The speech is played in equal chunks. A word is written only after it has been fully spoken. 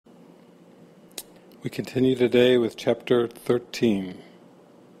We continue today with Chapter 13,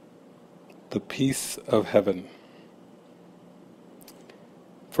 The Peace of Heaven.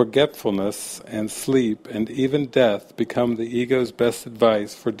 Forgetfulness and sleep and even death become the ego's best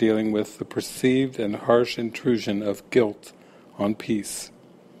advice for dealing with the perceived and harsh intrusion of guilt on peace.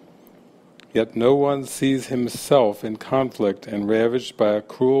 Yet no one sees himself in conflict and ravaged by a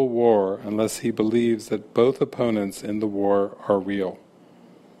cruel war unless he believes that both opponents in the war are real.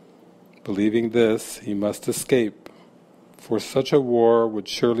 Believing this, he must escape, for such a war would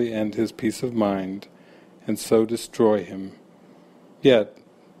surely end his peace of mind, and so destroy him. Yet,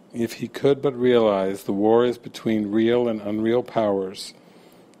 if he could but realize the war is between real and unreal powers,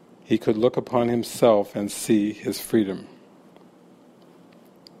 he could look upon himself and see his freedom.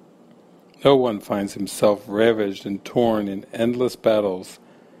 No one finds himself ravaged and torn in endless battles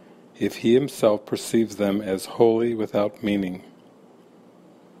if he himself perceives them as wholly without meaning.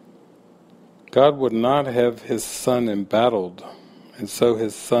 God would not have his Son embattled, and so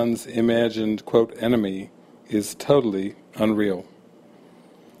his Son's imagined, quote, enemy is totally unreal.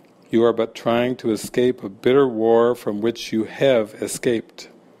 You are but trying to escape a bitter war from which you have escaped.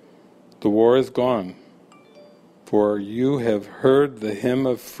 The war is gone, for you have heard the hymn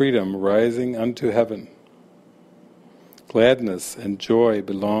of freedom rising unto heaven. Gladness and joy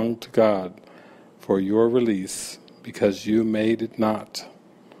belong to God for your release, because you made it not.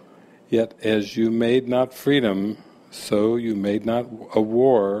 Yet as you made not freedom, so you made not a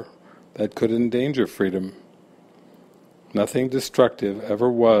war that could endanger freedom. Nothing destructive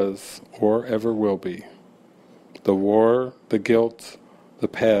ever was or ever will be. The war, the guilt, the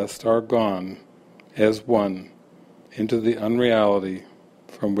past are gone, as one, into the unreality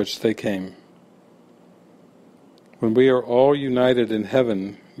from which they came. When we are all united in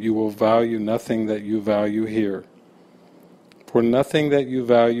heaven, you will value nothing that you value here. For nothing that you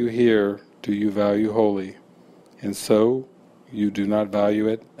value here do you value wholly, and so you do not value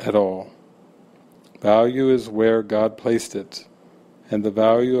it at all. Value is where God placed it, and the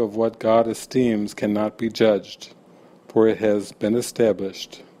value of what God esteems cannot be judged, for it has been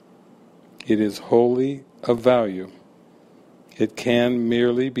established. It is wholly of value. It can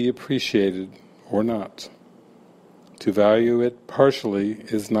merely be appreciated or not. To value it partially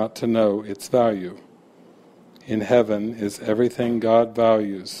is not to know its value. In heaven is everything God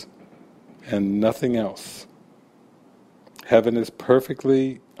values, and nothing else. Heaven is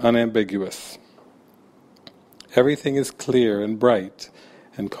perfectly unambiguous. Everything is clear and bright,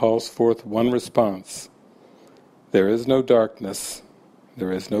 and calls forth one response. There is no darkness,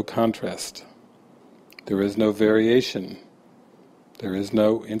 there is no contrast, there is no variation, there is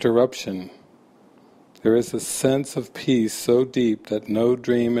no interruption. There is a sense of peace so deep that no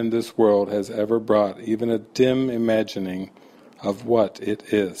dream in this world has ever brought even a dim imagining of what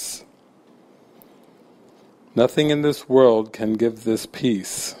it is. Nothing in this world can give this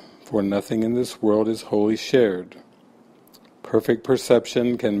peace, for nothing in this world is wholly shared. Perfect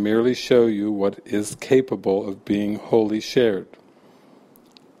perception can merely show you what is capable of being wholly shared.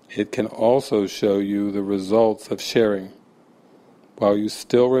 It can also show you the results of sharing, while you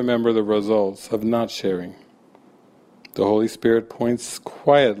still remember the results of not sharing. The Holy Spirit points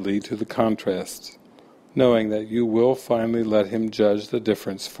quietly to the contrast, knowing that you will finally let Him judge the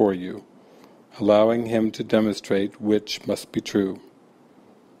difference for you, allowing Him to demonstrate which must be true.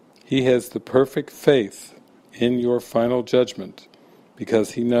 He has the perfect faith in your final judgment,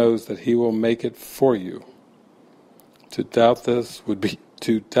 because He knows that He will make it for you. To doubt this would be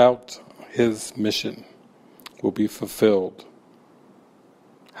to doubt His mission will be fulfilled.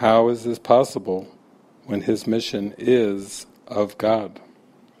 How is this possible when His mission is of God?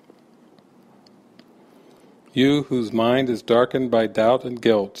 You whose mind is darkened by doubt and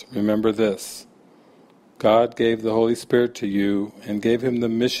guilt, remember this. God gave the Holy Spirit to you and gave Him the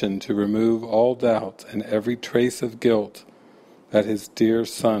mission to remove all doubt and every trace of guilt that His dear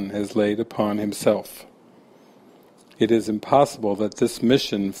Son has laid upon Himself. It is impossible that this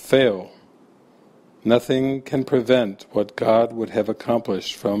mission fail. Nothing can prevent what God would have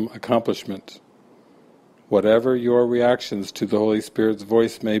accomplished from accomplishment. Whatever your reactions to the Holy Spirit's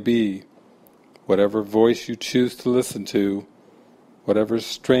voice may be, whatever voice you choose to listen to, whatever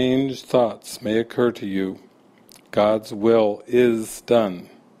strange thoughts may occur to you, God's will is done.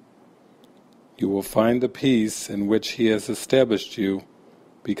 You will find the peace in which He has established you,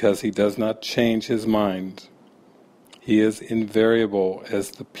 because He does not change His mind. He is invariable as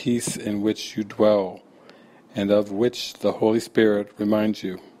the peace in which you dwell, and of which the Holy Spirit reminds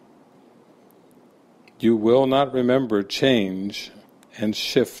you. You will not remember change and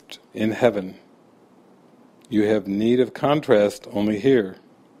shift in heaven. You have need of contrast only here.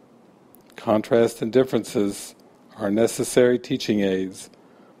 Contrast and differences are necessary teaching aids,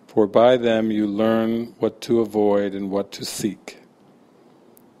 for by them you learn what to avoid and what to seek.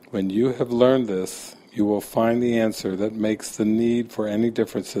 When you have learned this, you will find the answer that makes the need for any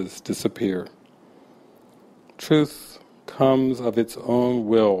differences disappear. Truth comes of its own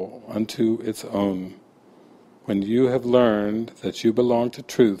will unto its own. When you have learned that you belong to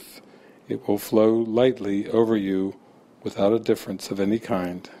truth, it will flow lightly over you without a difference of any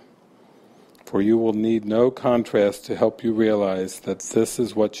kind. For you will need no contrast to help you realize that this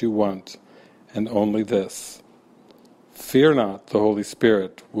is what you want, and only this. Fear not, the Holy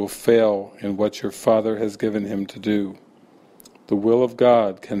Spirit will fail in what your Father has given him to do. The will of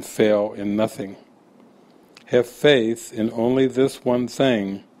God can fail in nothing. Have faith in only this one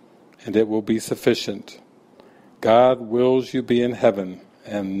thing, and it will be sufficient. God wills you be in heaven,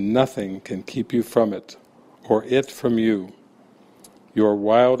 and nothing can keep you from it, or it from you. Your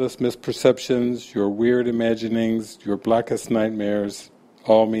wildest misperceptions, your weird imaginings, your blackest nightmares,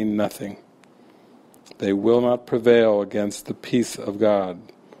 all mean nothing. They will not prevail against the peace of God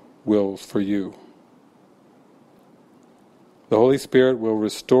wills for you. The Holy Spirit will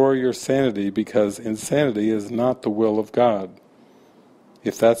restore your sanity, because insanity is not the will of God.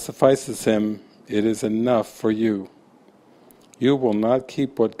 If that suffices him, it is enough for you. You will not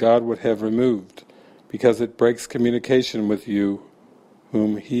keep what God would have removed, because it breaks communication with you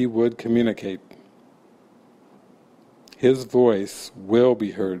whom he would communicate. His voice will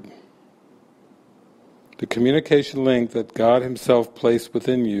be heard. The communication link that God himself placed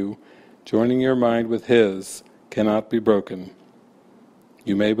within you, joining your mind with his, cannot be broken.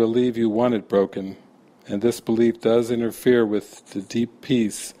 You may believe you want it broken, and this belief does interfere with the deep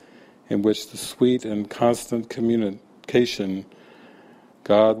peace in which the sweet and constant communication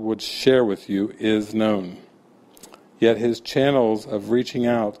God would share with you is known. Yet his channels of reaching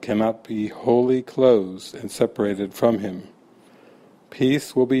out cannot be wholly closed and separated from him.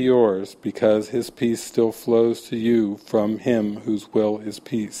 Peace will be yours, because his peace still flows to you from him whose will is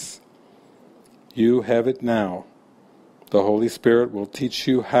peace. You have it now. The Holy Spirit will teach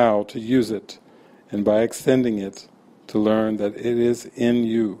you how to use it, and by extending it, to learn that it is in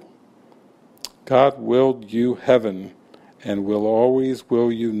you. God willed you heaven, and will always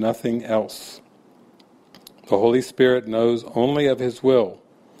will you nothing else. The Holy Spirit knows only of his will.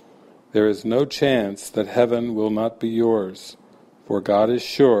 There is no chance that heaven will not be yours, for God is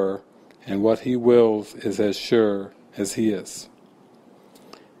sure, and what he wills is as sure as he is.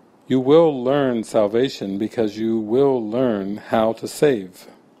 You will learn salvation because you will learn how to save.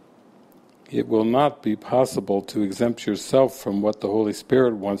 It will not be possible to exempt yourself from what the Holy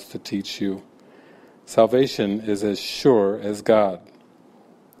Spirit wants to teach you. Salvation is as sure as God.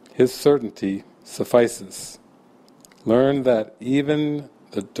 His certainty suffices. Learn that even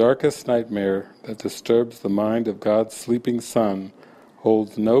the darkest nightmare that disturbs the mind of God's sleeping Son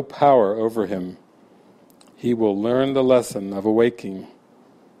holds no power over him. He will learn the lesson of awaking.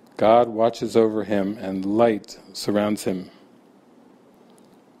 God watches over him, and light surrounds him.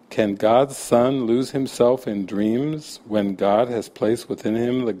 Can God's Son lose himself in dreams when God has placed within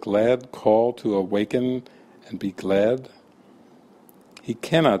him the glad call to awaken and be glad? He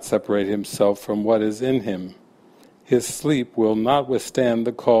cannot separate himself from what is in him. His sleep will not withstand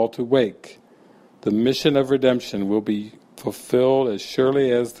the call to wake. The mission of redemption will be fulfilled as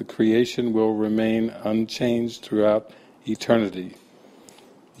surely as the creation will remain unchanged throughout eternity.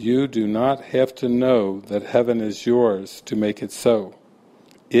 You do not have to know that heaven is yours to make it so.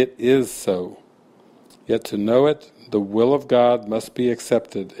 It is so. Yet to know it, the will of God must be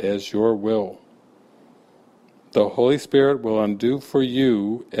accepted as your will. The Holy Spirit will undo for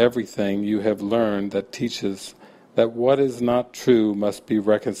you everything you have learned that teaches that what is not true must be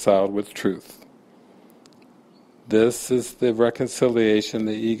reconciled with truth. This is the reconciliation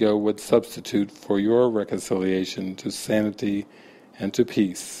the ego would substitute for your reconciliation to sanity and to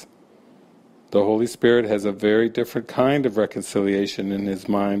peace. The Holy Spirit has a very different kind of reconciliation in his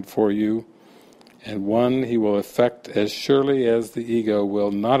mind for you, and one he will effect as surely as the ego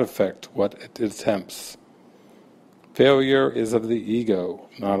will not effect what it attempts. Failure is of the ego,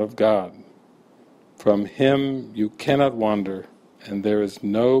 not of God. From him you cannot wander, and there is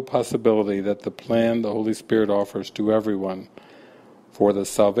no possibility that the plan the Holy Spirit offers to everyone, for the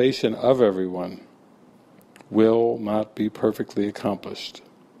salvation of everyone, will not be perfectly accomplished.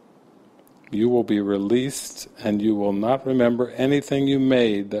 You will be released, and you will not remember anything you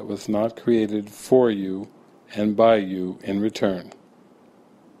made that was not created for you and by you in return.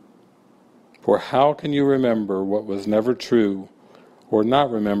 For how can you remember what was never true, or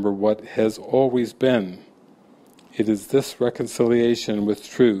not remember what has always been? It is this reconciliation with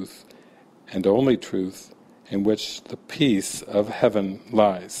truth and only truth, in which the peace of heaven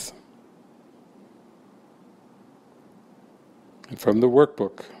lies. And from the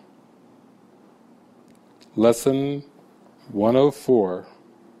Workbook, Lesson 104,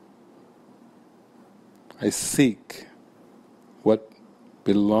 I seek what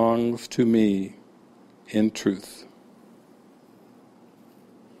belongs to me in truth.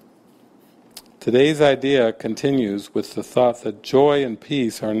 Today's idea continues with the thought that joy and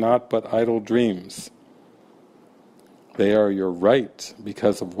peace are not but idle dreams. They are your right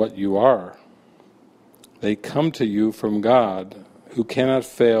because of what you are. They come to you from God, who cannot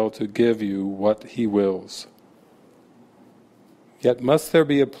fail to give you what He wills. Yet must there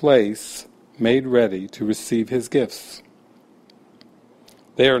be a place made ready to receive His gifts.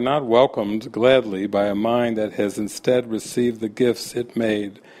 They are not welcomed gladly by a mind that has instead received the gifts it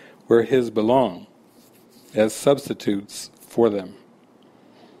made where His belong, as substitutes for them.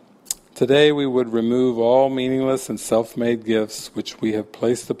 Today we would remove all meaningless and self-made gifts which we have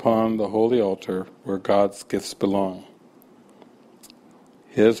placed upon the holy altar where God's gifts belong.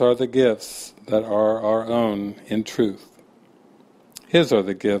 His are the gifts that are our own in truth. His are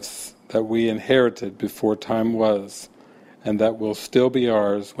the gifts that we inherited before time was, and that will still be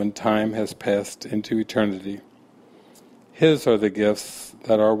ours when time has passed into eternity. His are the gifts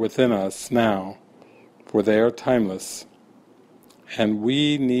that are within us now, for they are timeless, and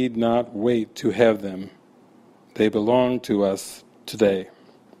we need not wait to have them. They belong to us today.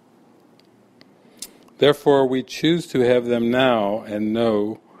 Therefore we choose to have them now, and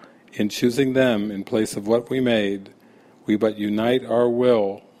know, in choosing them in place of what we made, we but unite our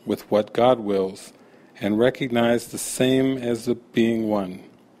will with what God wills, and recognize the same as the being one.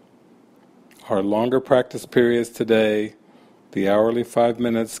 Our longer practice periods today, the hourly 5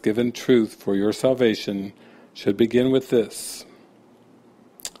 minutes given truth for your salvation, should begin with this: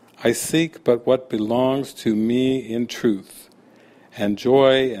 I seek but what belongs to me in truth, and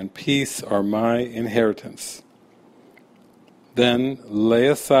joy and peace are my inheritance. Then lay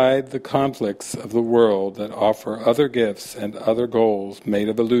aside the conflicts of the world that offer other gifts and other goals made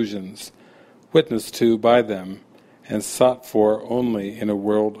of illusions, witnessed to by them, and sought for only in a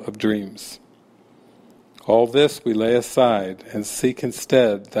world of dreams. All this we lay aside and seek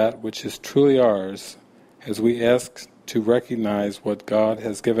instead that which is truly ours, as we ask to recognize what God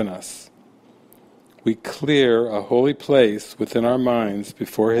has given us. We clear a holy place within our minds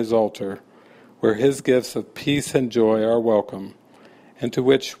before His altar, where His gifts of peace and joy are welcome, and to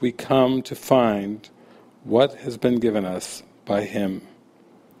which we come to find what has been given us by Him.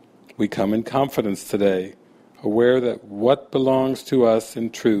 We come in confidence today, aware that what belongs to us in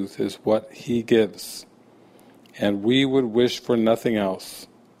truth is what He gives, and we would wish for nothing else,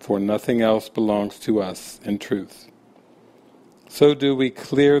 for nothing else belongs to us in truth. So do we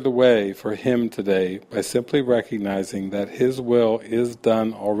clear the way for Him today by simply recognizing that His will is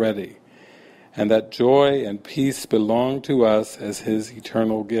done already, and that joy and peace belong to us as His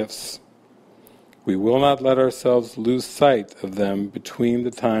eternal gifts. We will not let ourselves lose sight of them between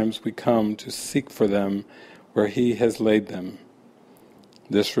the times we come to seek for them where He has laid them.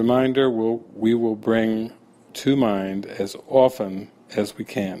 This reminder we will bring to mind as often as we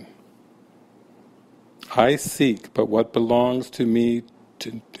can. I seek but what belongs to me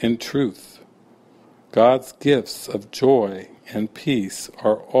in truth. God's gifts of joy and peace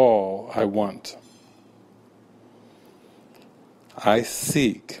are all I want. I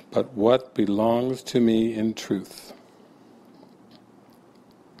seek but what belongs to me in truth.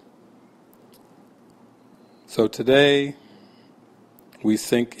 So today we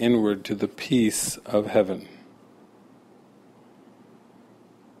sink inward to the peace of heaven.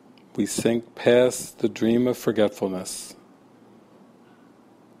 We sink past the dream of forgetfulness.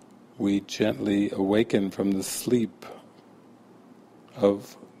 We gently awaken from the sleep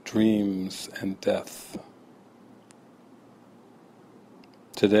of dreams and death.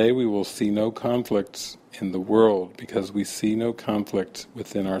 Today we will see no conflict in the world because we see no conflict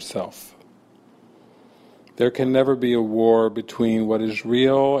within ourselves. There can never be a war between what is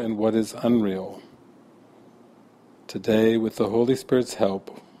real and what is unreal. Today, with the Holy Spirit's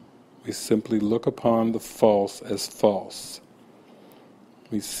help, we simply look upon the false as false.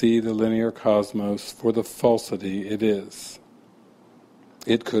 We see the linear cosmos for the falsity it is.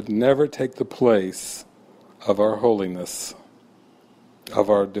 It could never take the place of our holiness, of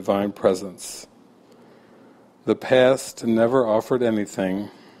our divine presence. The past never offered anything.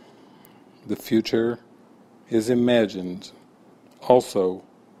 The future is imagined, also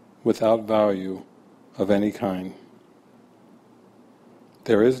without value of any kind.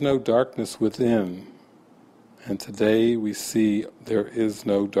 There is no darkness within, And today we see there is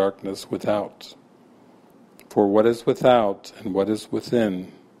no darkness without. For what is without and what is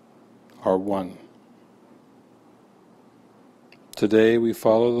within are one. Today we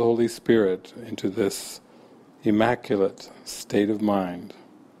follow the Holy Spirit into this immaculate state of mind,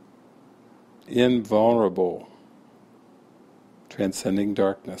 invulnerable, transcending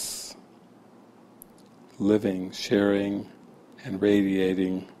darkness, living, sharing, and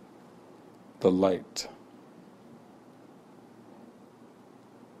radiating the light.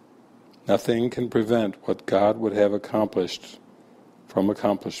 Nothing can prevent what God would have accomplished from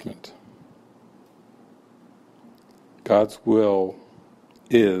accomplishment. God's will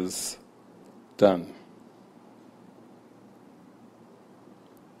is done.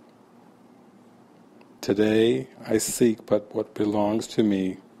 Today I seek but what belongs to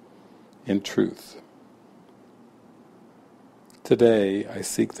me in truth. Today I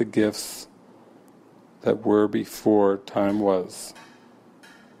seek the gifts that were before time was.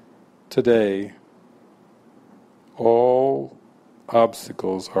 Today all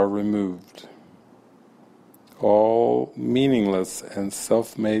obstacles are removed. All meaningless and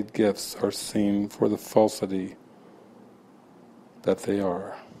self-made gifts are seen for the falsity that they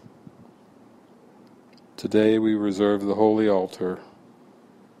are. Today we reserve the holy altar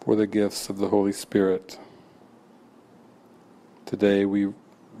for the gifts of the Holy Spirit. Today we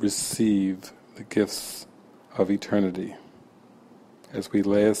receive the gifts of eternity as we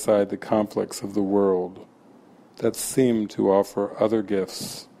lay aside the conflicts of the world that seem to offer other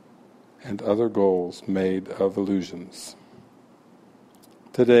gifts and other goals made of illusions.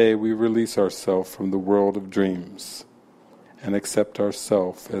 Today we release ourselves from the world of dreams and accept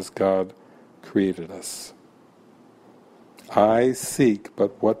ourselves as God created us. I seek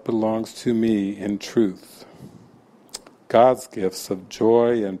but what belongs to me in truth. God's gifts of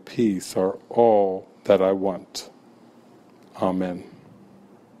joy and peace are all that I want. Amen.